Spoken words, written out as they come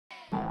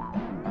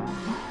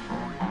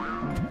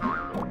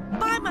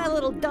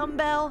little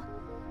dumbbell.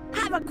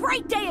 Have a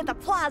great day at the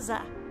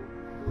plaza.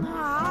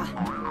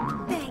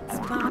 Aw,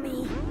 thanks,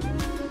 Mommy.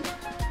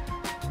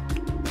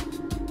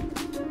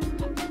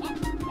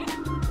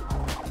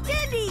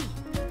 Dendy!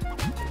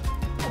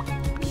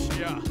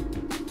 Yeah.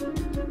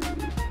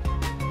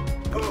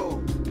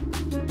 Oh!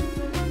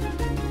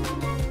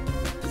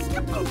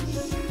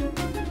 Skapoosh!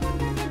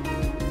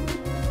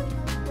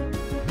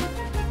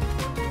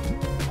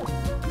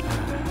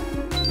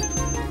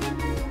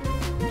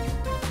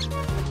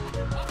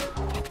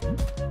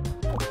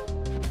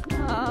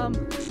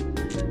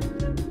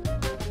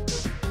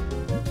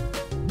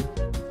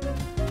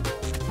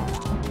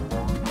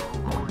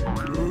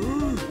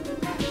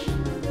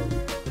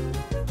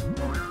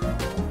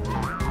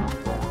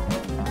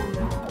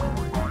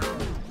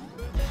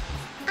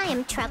 I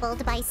am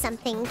troubled by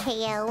something,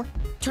 KO.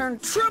 Turn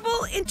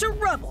trouble into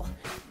rubble.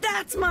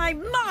 That's my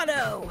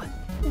motto.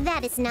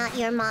 That is not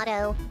your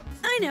motto.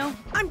 I know,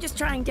 I'm just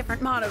trying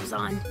different mottos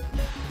on.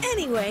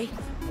 Anyway,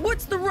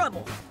 what's the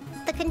rubble?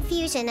 The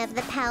confusion of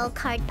the PAL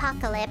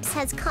cardpocalypse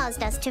has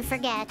caused us to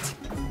forget.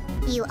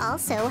 You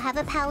also have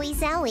a Powie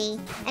Zowie,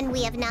 and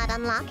we have not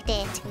unlocked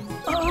it.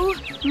 Oh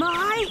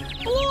my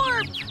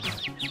blorp!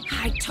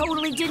 I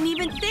totally didn't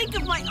even think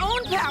of my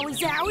own Powie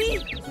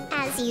Zowie!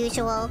 As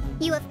usual,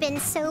 you have been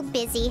so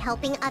busy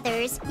helping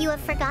others, you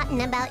have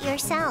forgotten about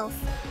yourself.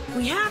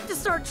 We have to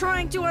start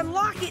trying to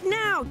unlock it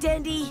now,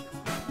 Dendy!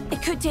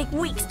 It could take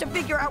weeks to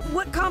figure out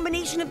what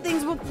combination of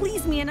things will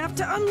please me enough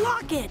to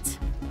unlock it.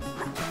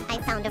 I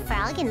found a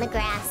frog in the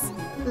grass.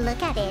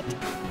 Look at it.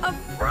 A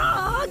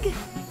frog?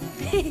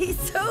 He's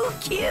so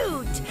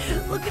cute!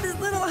 Look at his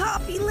little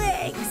hoppy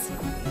legs!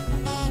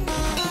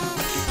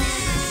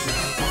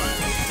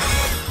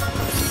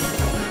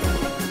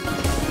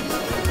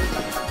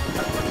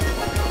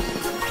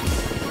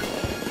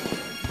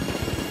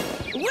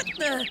 What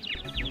the?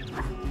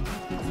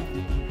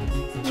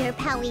 Your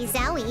Powie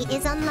Zowie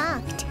is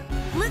unlocked.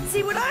 Let's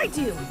see what I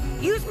do.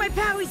 Use my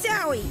Powie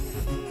Zowie.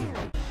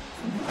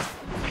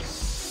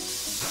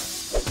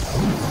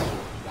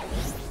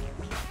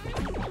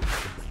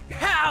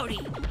 Howdy,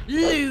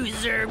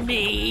 loser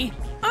me.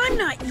 I'm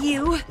not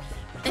you.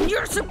 And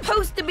you're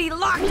supposed to be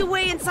locked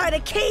away inside a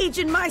cage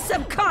in my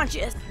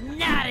subconscious.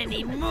 Not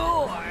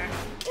anymore.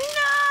 No!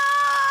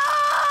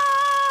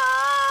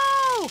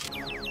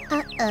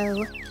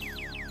 Uh-oh.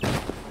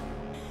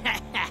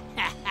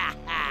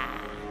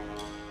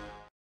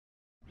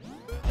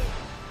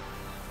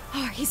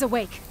 Oh, he's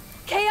awake.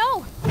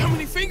 KO! How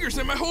many fingers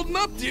am I holding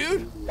up,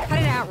 dude? Cut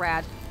it out,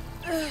 Rad.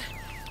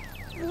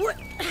 What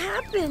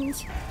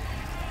happened?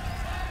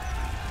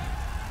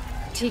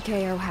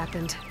 TKO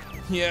happened.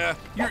 Yeah,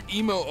 your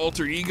emo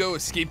alter ego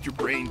escaped your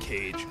brain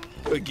cage.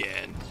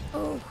 Again.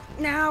 Oh,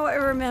 now I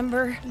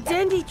remember.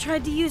 Dendy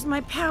tried to use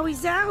my Powie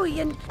Zowie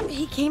and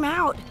he came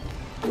out.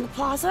 In the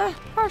plaza?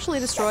 Partially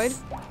destroyed,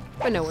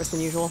 but no worse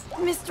than usual.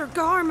 Mr.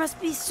 Gar must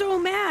be so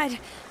mad.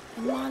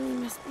 And Mommy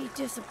must be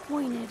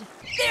disappointed.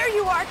 There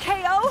you are,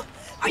 KO!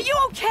 Are you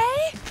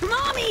okay?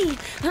 Mommy!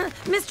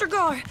 Mr.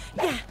 Gar,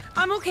 yeah,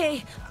 I'm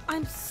okay.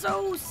 I'm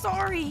so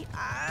sorry.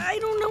 I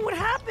don't know what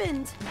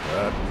happened.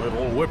 That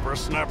little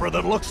whippersnapper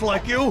that looks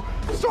like you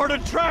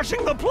started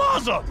trashing the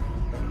plaza!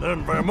 And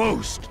then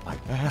vamoosed. I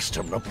asked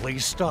him to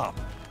please stop,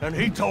 and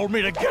he told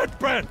me to get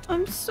bent!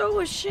 I'm so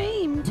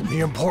ashamed.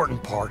 The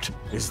important part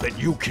is that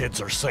you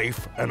kids are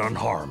safe and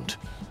unharmed.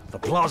 The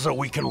plaza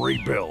we can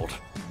rebuild.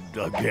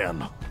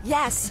 Again.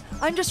 Yes,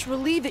 I'm just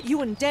relieved that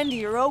you and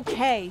Dendy are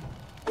okay.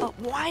 But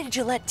why did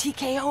you let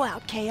TKO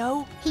out,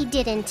 KO? He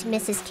didn't,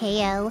 Mrs.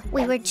 KO.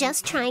 We were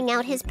just trying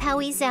out his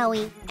Powie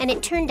Zowie, and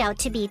it turned out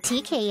to be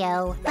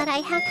TKO. But I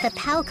hacked the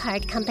PAL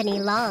Card Company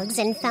logs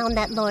and found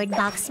that Lord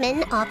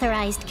Boxman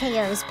authorized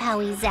KO's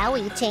Powie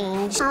Zowie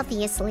change.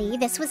 Obviously,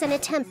 this was an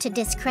attempt to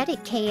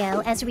discredit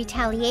KO as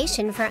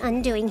retaliation for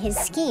undoing his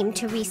scheme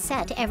to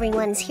reset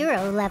everyone's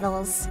hero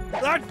levels.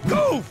 That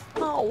goof!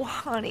 Oh,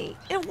 honey,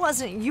 it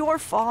wasn't your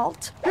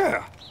fault.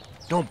 Yeah.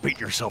 Don't beat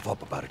yourself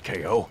up about it,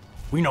 KO.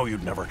 We know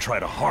you'd never try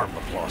to harm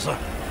the plaza.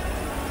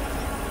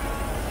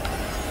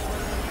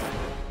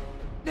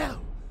 No,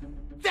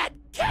 that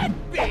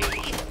can't be!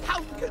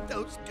 How could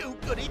those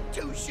do-goody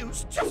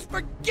two-shoes just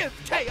forgive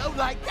KO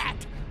like that?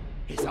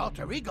 His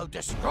alter ego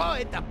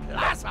destroyed the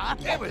plaza.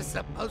 It was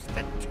supposed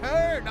to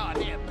turn on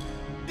him,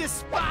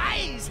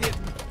 despise him,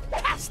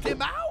 cast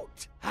him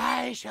out.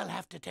 I shall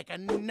have to take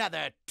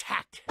another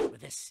tack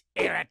with this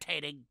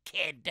irritating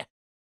kid.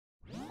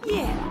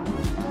 Yeah.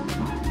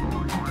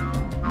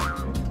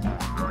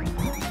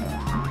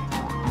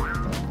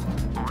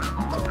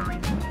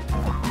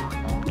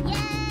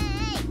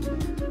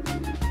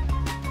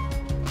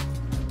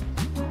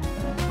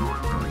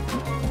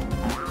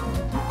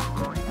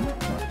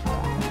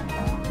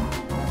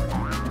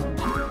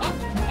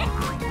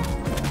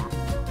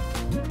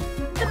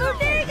 The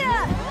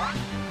bodega!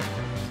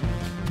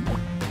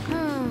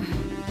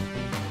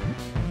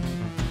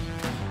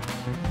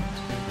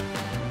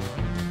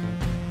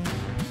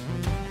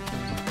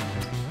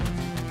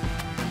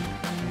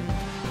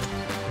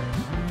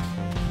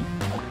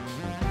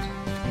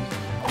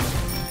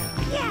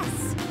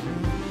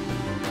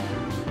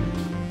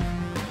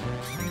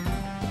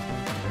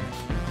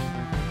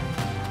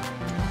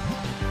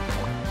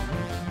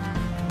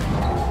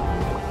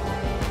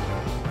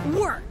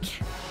 Work.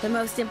 The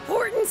most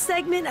important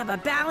segment of a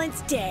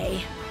balanced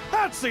day.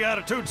 That's the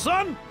attitude,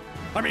 son!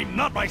 I mean,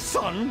 not my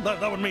son. That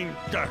would mean...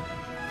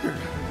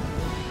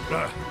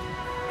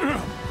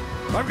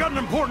 I've got an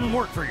important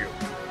work for you.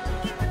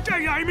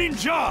 I mean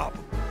job!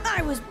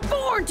 I was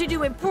born to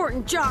do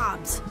important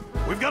jobs.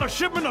 We've got a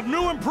shipment of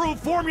new improved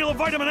formula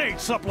vitamin H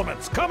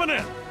supplements coming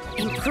in.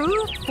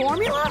 Improved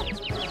formula?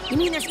 You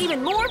mean there's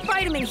even more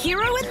vitamin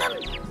hero in them?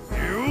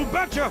 You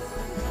betcha!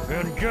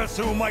 And guess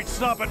who might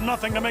stop at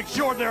nothing to make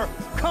sure their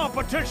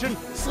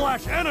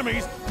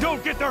competition/enemies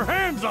don't get their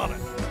hands on it?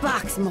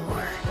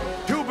 Boxmore.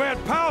 Too bad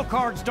PAL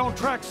cards don't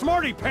track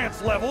Smarty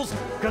Pants levels,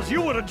 because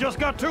you would have just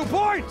got 2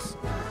 points.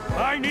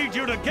 I need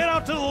you to get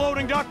out to the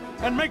loading dock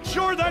and make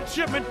sure that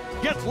shipment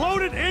gets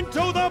loaded into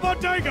the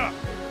bodega.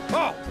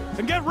 Oh,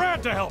 and get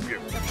Rad to help you.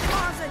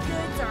 Plaza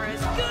goods are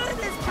as good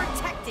as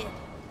protected.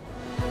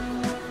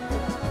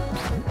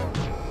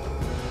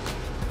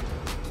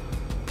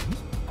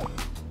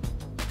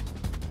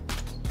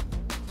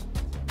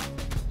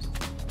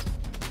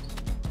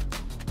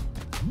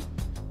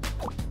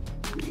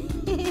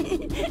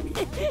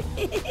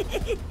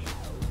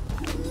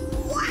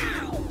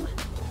 Wow!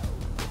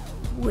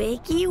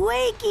 Wakey,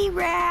 wakey,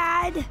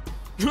 Rad!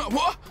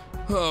 What?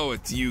 Oh,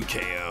 it's you,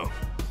 KO.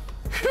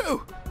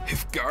 Phew!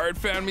 If Guard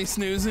found me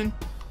snoozing.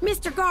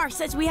 Mr. Gar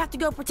says we have to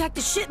go protect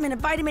a shipment of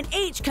vitamin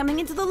H coming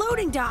into the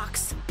loading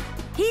docks.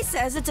 He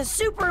says it's a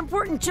super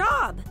important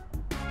job.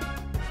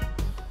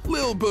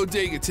 Little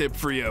bodega tip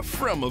for you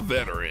from a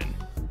veteran.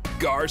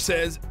 Gar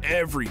says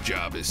every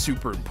job is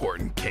super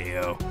important,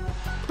 KO.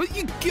 But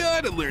you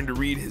gotta learn to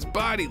read his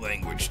body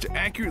language to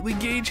accurately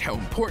gauge how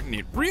important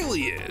it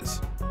really is.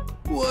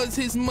 Was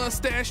his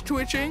mustache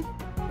twitching?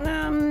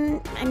 I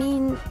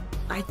mean,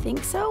 I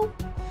think so.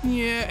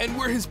 Yeah, and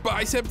were his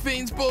bicep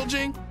veins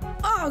bulging?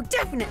 Oh,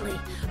 definitely.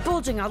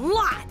 Bulging a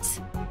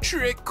lot.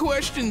 Trick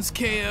questions,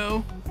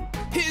 KO.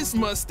 His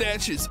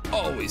mustache is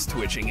always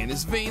twitching and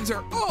his veins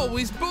are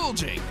always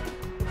bulging.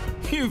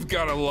 You've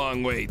got a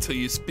long way till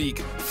you speak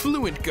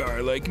fluent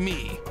Gar like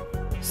me.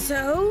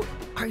 So,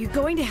 are you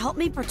going to help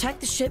me protect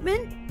the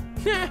shipment?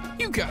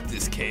 You got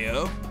this,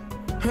 KO.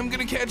 I'm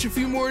gonna catch a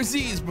few more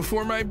Z's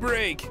before my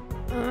break.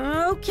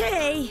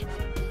 Okay.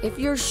 If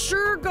you're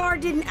sure Gar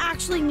didn't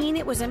actually mean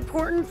it was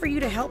important for you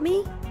to help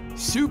me?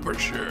 Super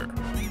sure.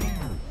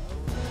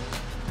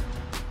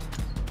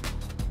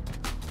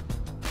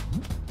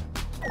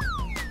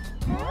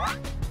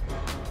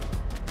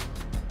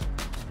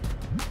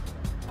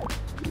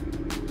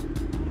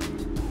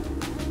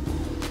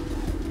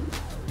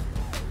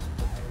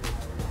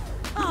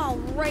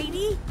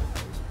 Alrighty.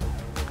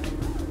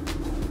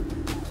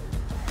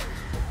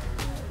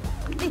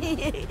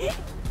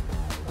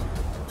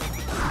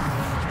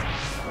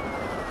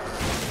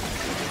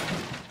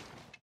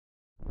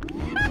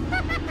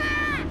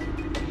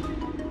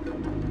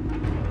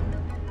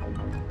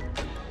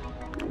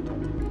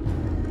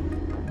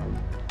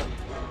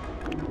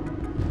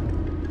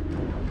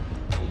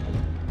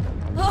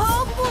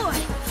 Oh boy!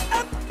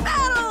 A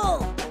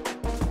battle!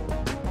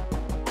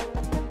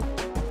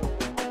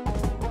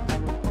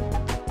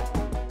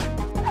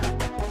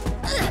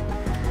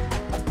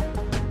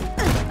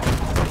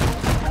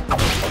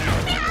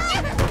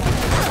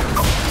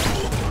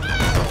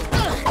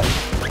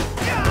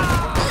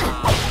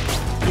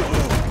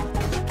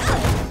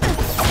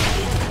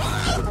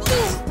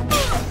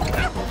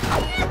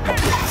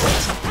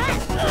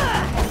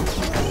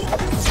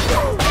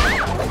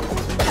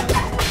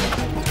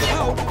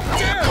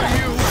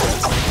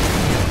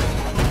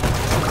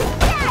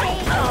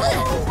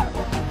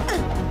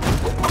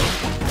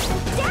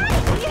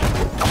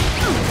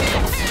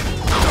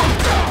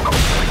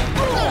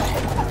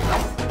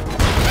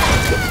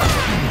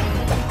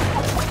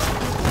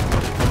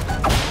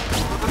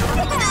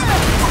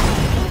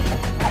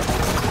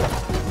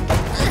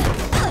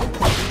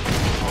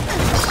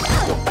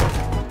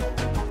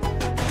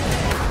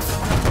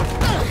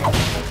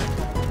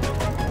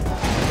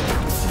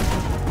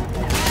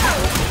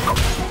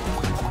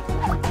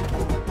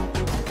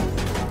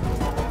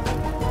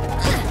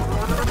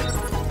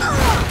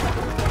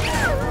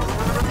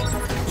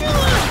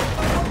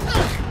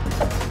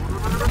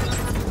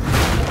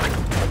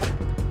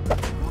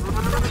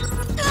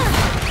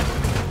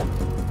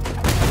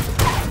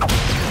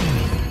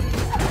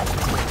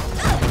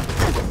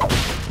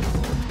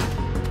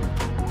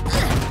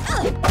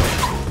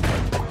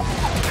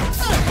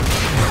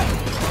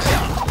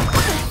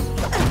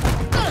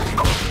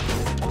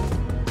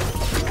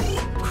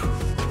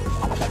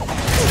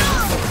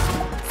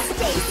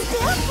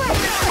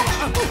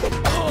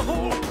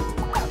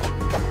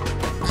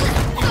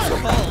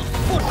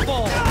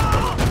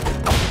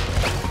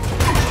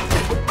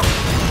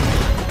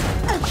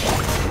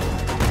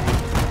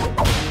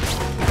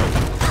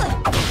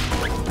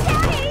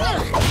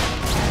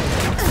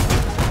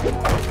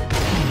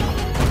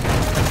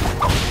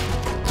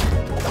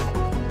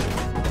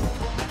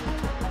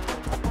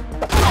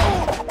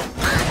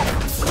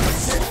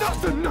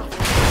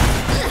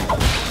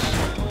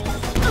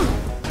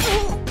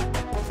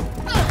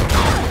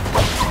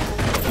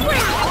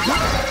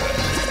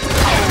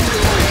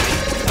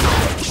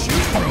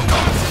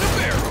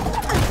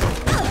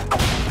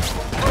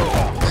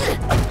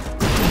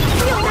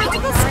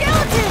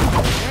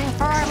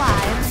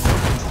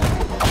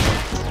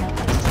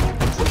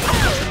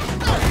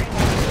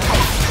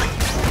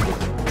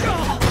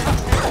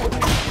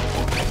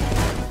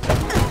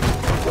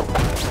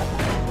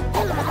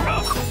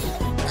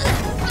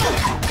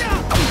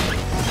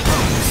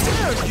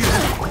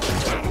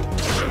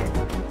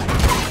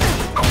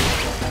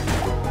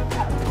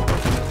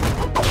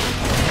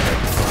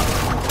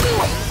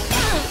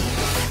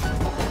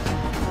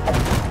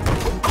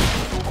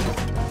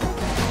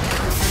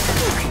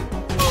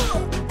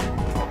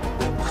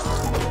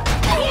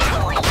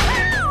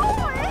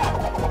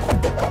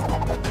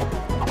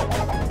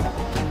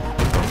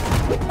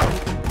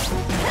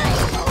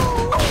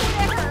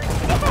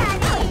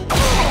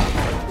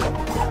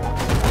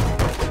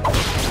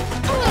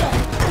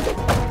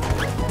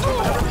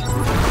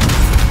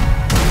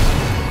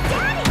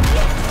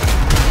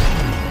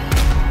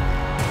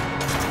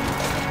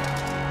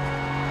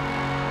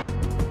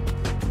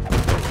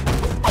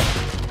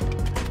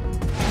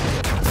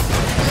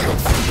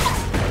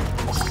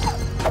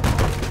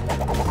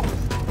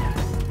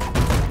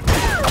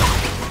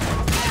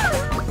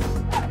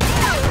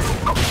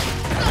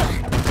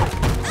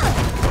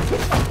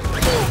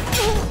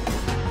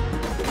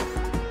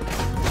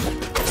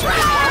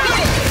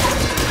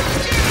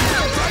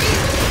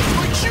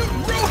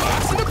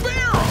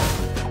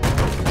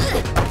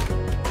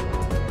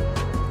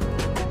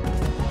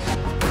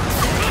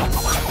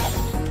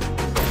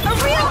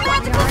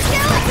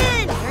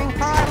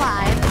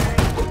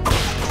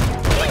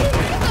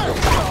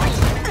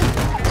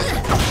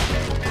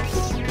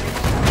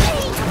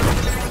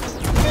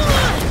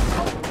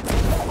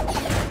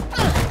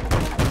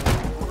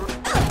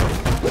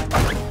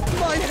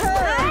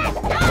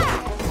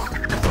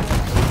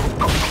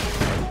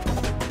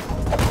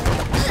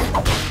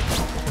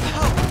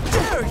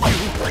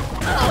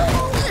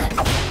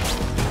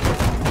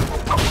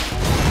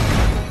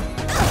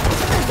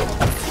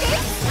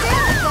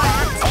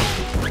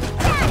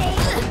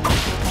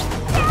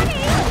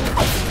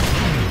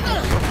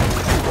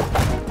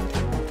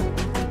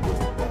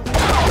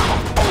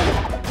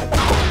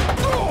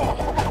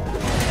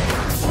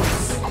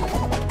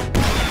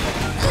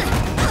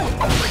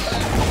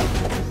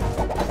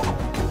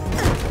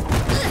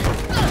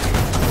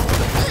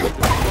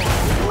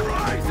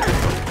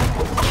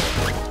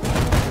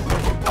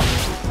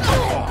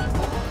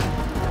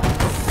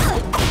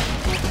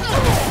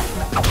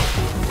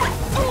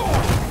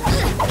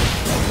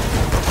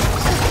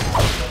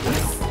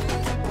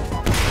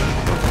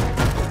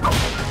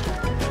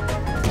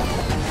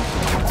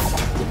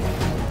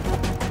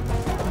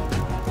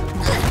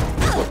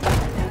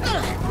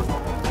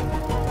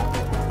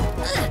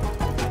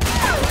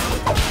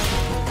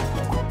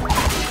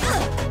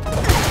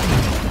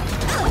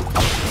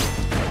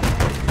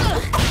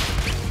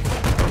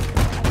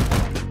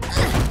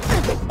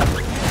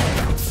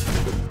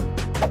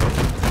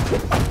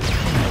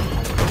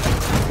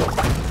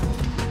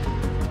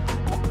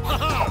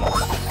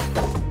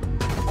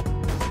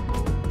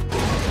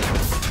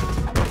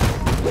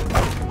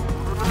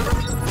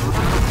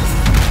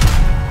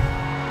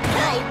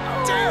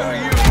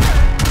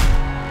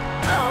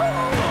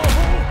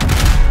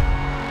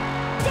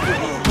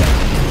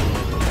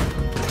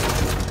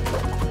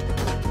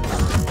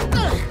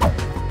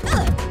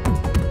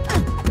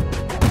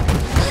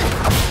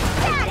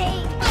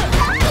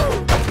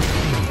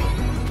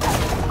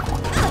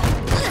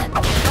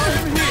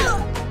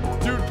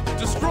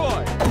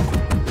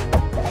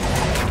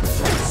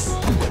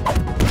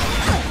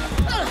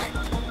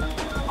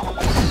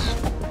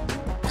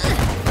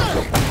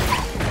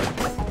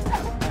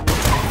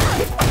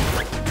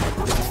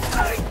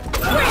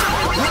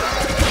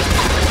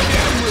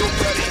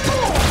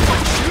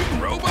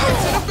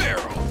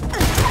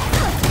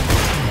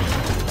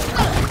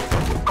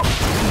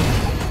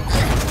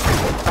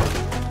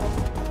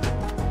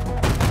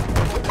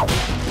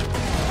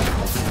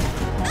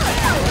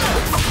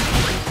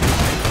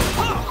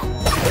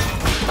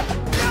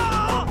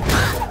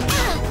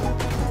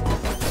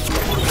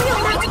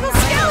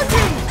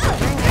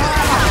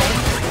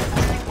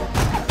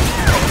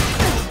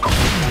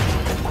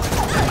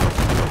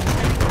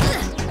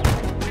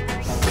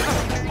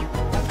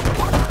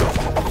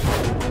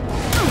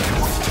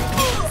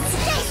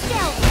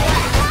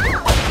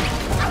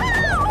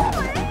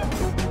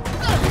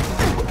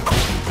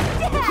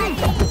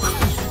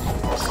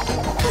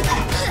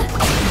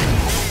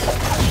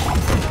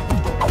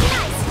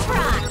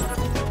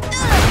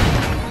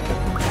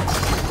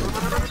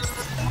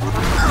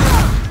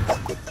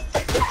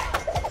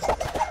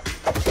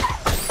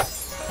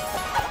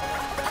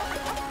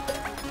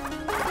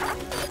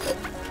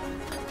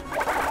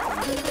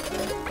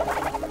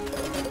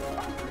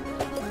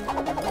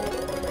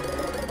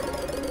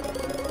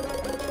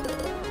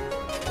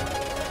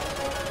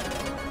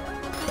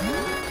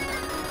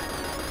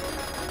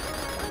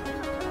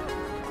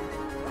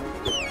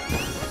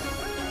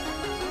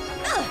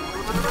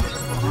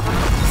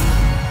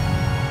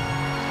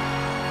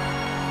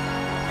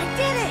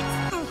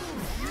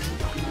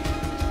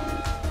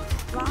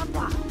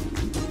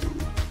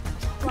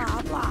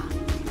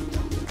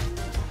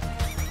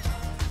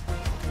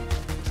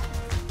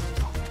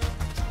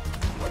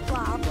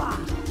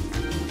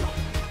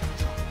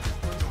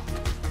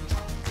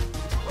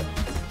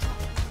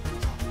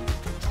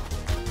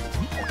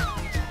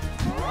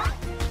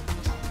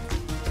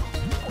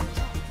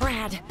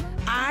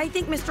 I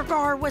think Mr.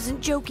 Gar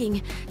wasn't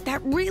joking.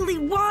 That really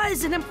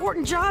was an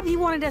important job he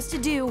wanted us to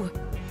do.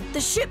 The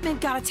shipment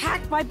got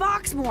attacked by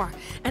Boxmore,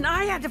 and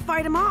I had to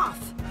fight him off.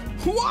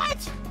 What?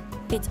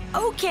 It's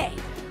okay.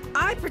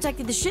 I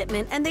protected the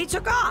shipment, and they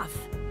took off.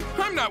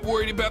 I'm not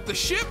worried about the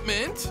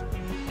shipment.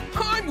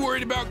 I'm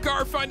worried about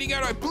Gar finding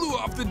out I blew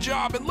off the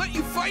job and let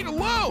you fight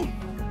alone.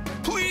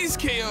 Please,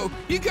 KO,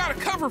 you gotta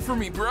cover for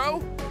me,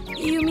 bro.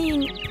 You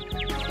mean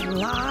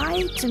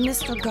lie to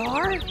Mr.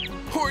 Gar?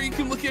 Or you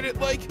can look at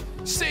it like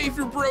save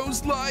your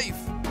bro's life.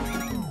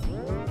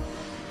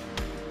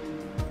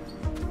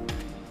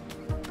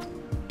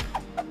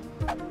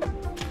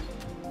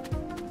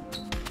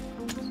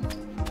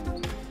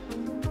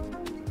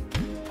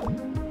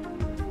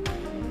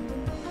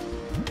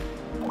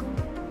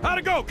 How'd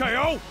it go,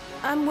 KO?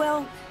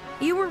 Well,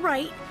 you were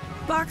right.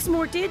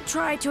 Boxmore did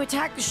try to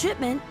attack the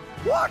shipment.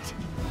 What?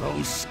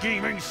 Those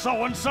scheming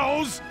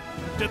so-and-sos?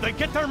 Did they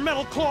get their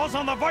metal claws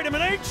on the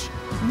vitamin H?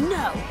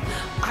 No.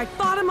 I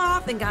fought him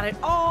off and got it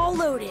all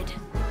loaded.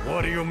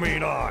 What do you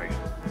mean I?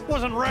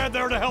 Wasn't Rad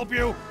there to help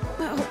you?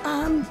 Well,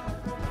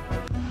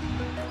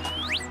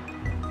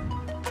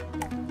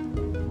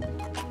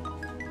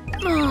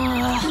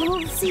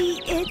 well,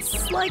 see,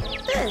 it's like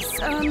this,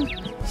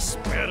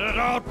 Spit it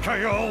out,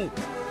 KO!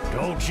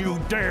 Don't you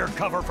dare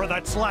cover for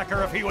that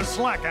slacker if he was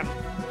slacking!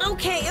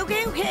 Okay.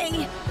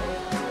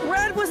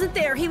 Rad wasn't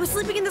there. He was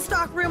sleeping in the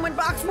stock room when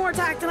Boxmore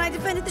attacked, and I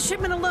defended the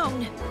shipment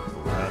alone.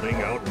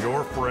 Ratting out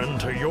your friend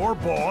to your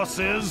boss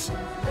is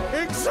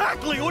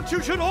exactly what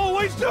you should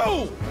always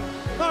do!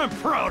 I'm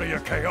proud of you,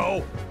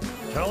 KO.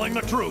 Telling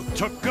the truth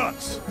took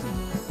guts.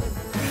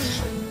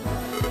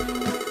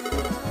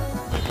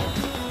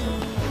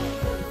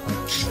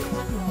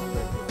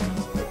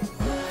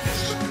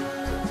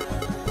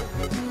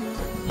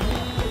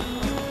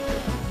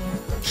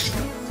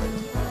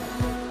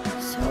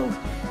 So,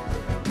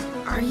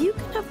 are you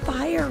gonna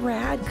fire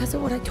Rad because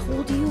of what I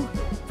told you?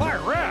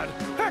 Fire Rad?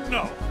 Heck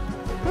no!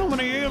 How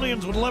many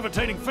aliens with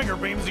levitating finger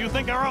beams do you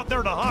think are out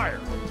there to hire?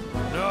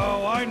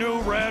 No, I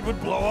knew Rad would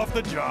blow off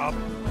the job.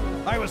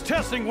 I was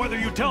testing whether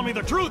you'd tell me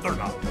the truth or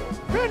not.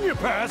 And you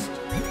passed.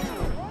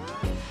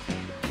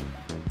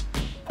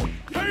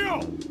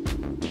 KO!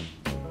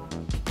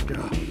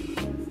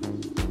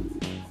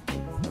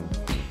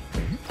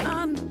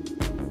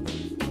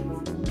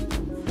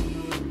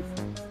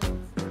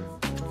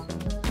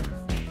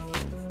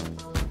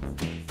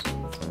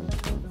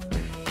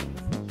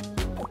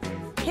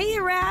 Hey,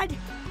 Rad.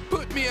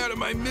 Put me out of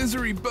my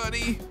misery,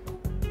 buddy.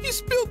 You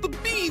spilled the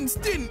beans,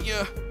 didn't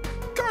you?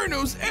 Gar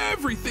knows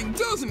everything,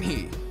 doesn't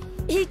he?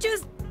 He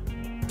just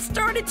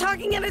started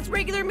talking at his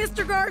regular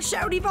Mr. Gar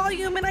shouty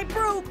volume and I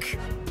broke.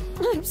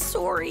 I'm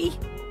sorry.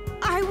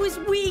 I was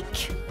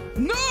weak.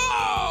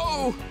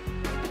 No!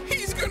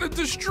 He's gonna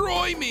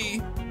destroy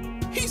me.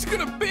 He's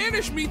gonna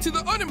banish me to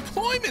the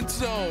unemployment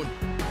zone.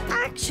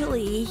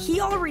 Actually, he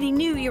already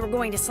knew you were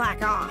going to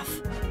slack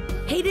off.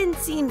 He didn't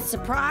seem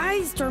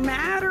surprised or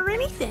mad or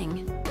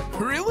anything.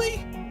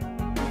 Really?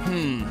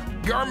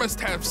 Gar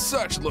must have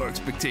such low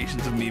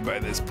expectations of me by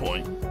this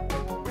point.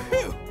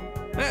 Phew,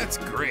 that's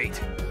great.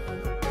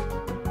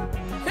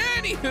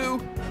 Anywho,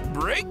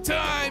 break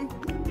time.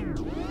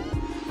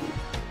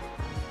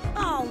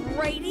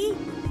 Alrighty.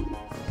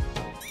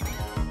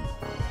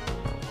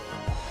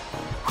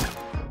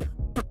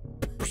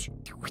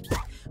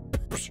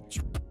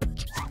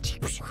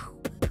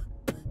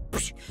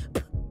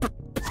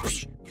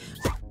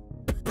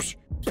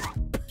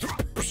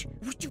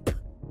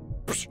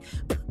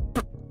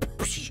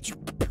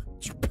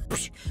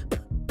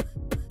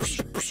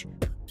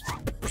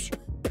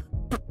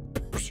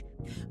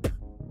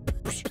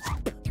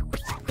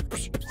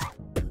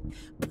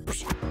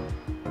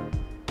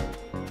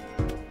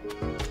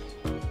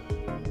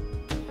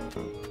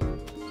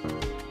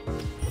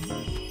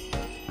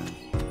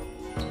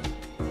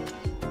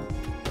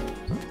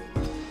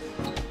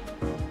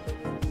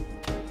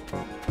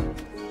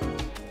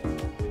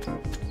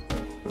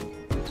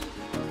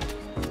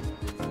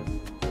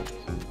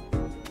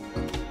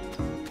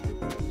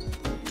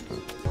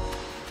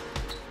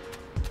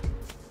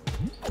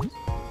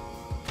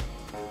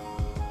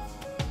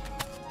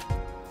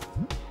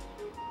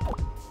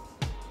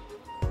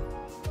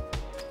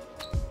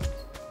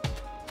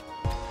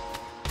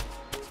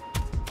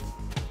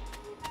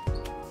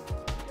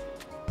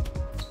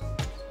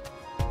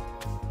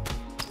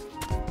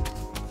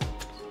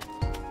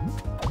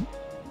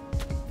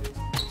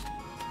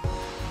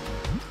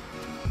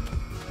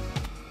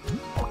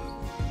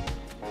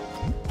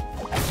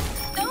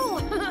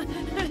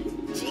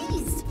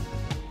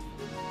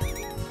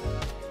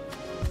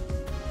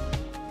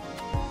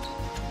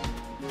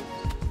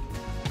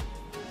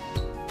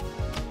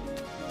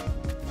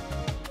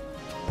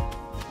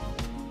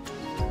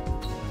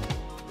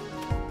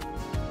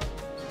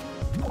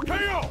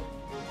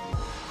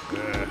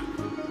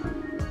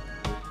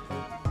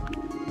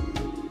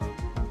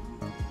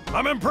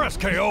 I'm impressed,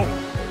 KO.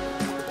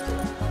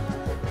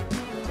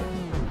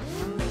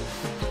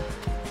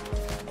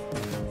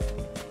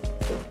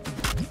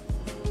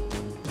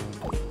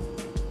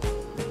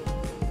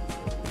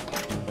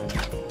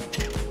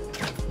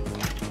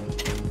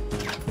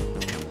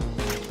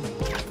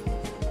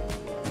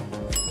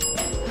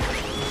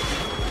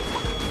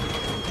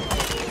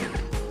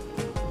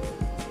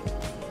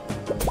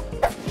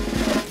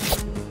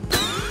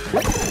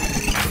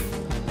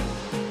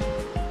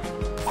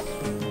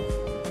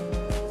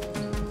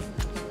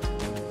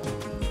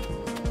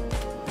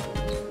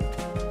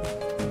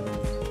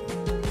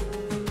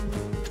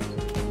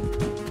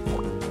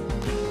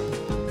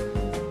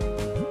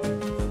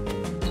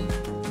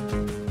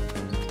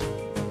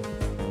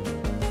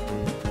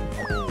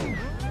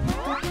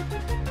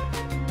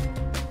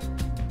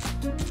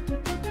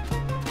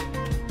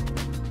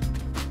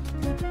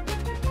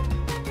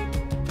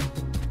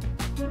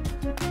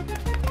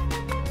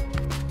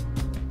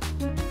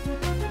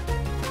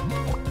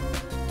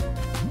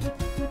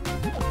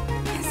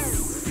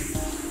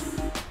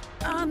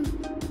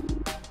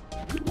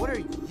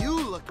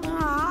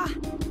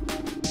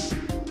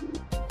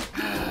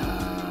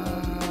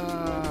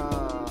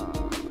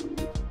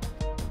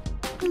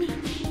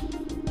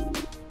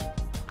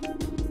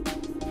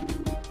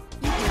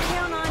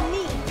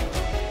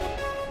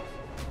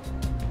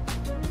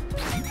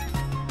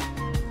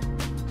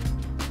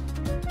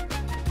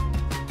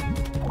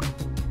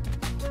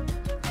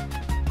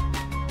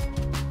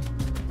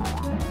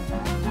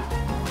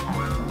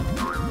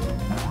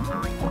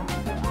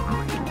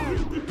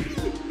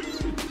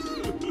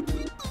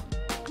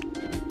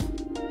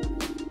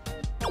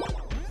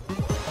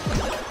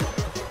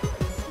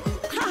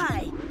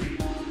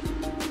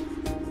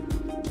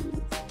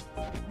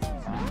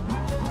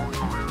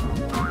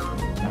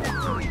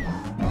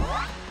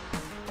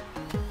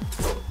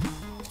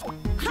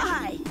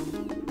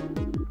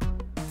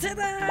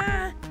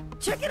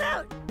 check it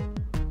out.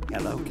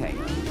 Hello, KO.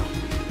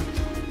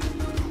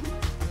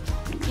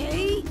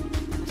 Okay.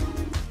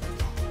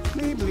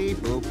 Bleep, bleep,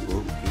 boop,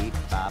 boop, beep,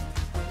 bop.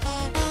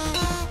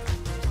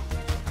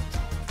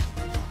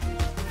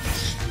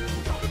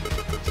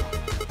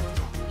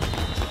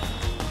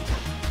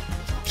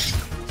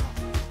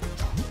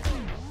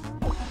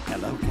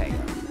 Hello, KO.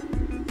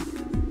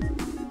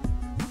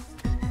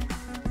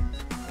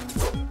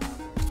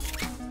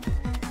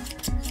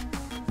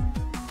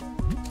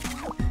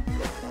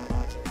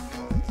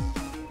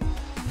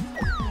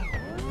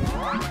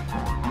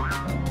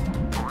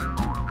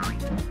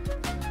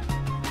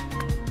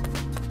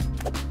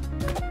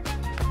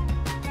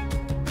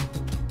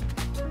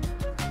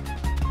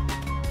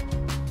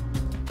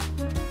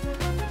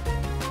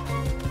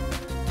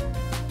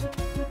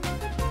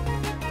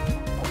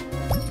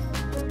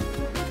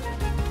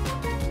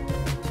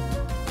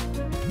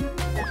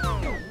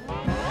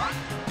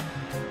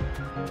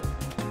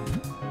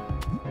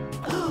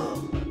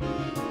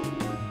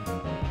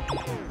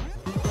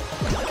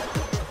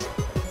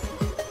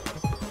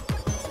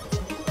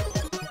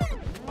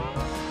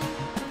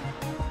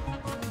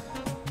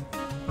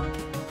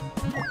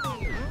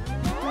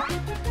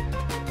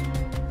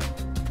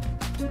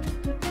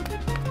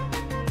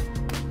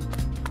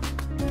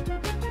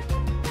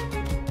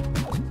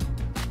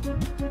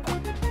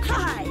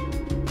 Hi.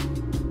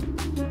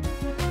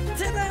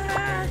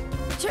 Ta-da!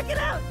 Check it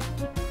out.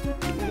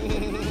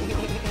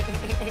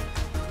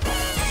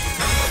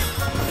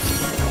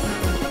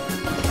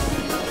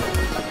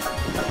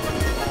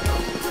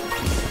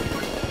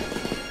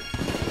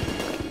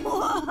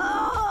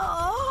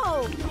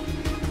 Whoa!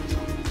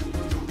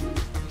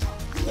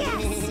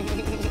 Yes.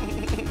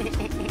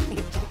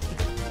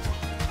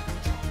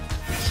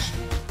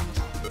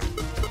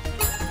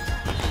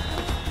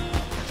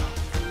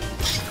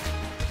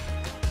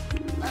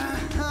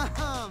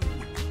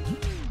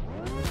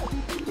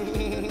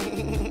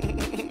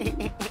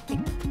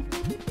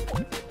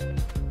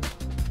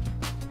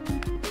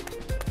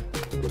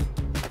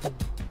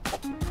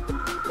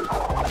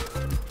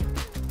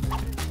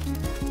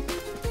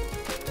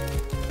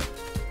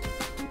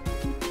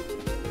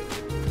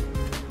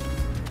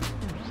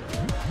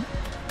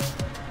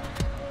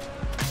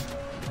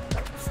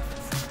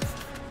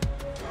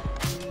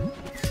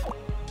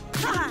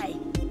 Hi.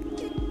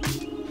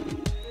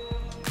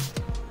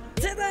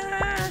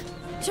 Ta-da!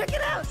 Check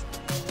it out.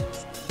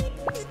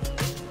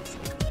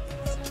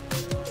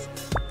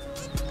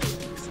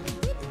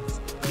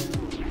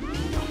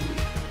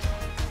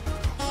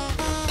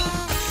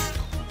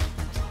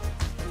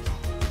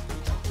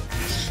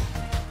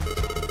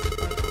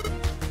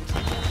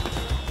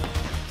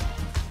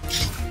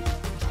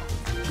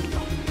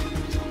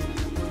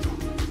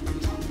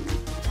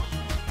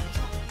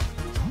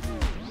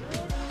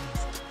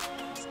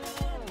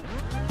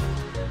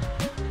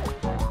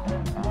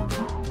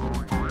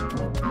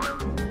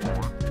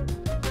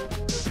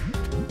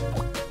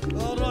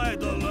 All right.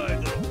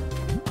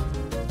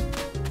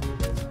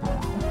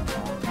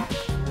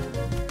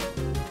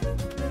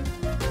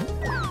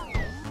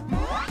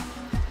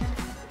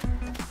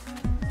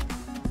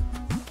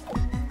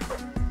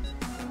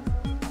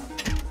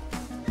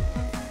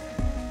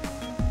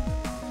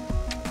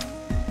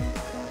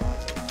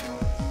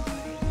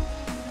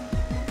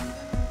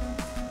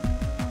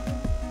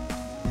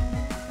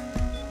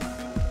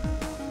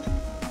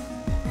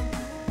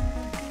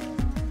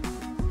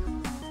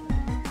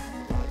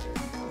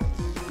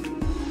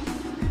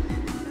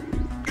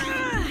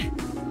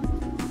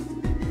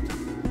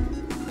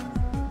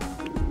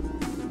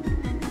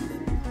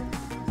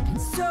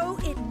 So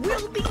it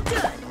will be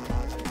done.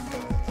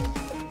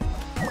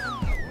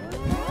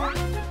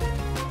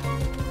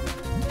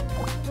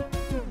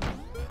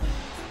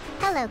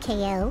 Hello,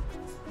 KO.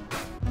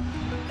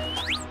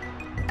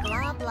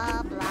 Blah,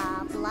 blah,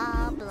 blah,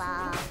 blah,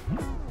 blah.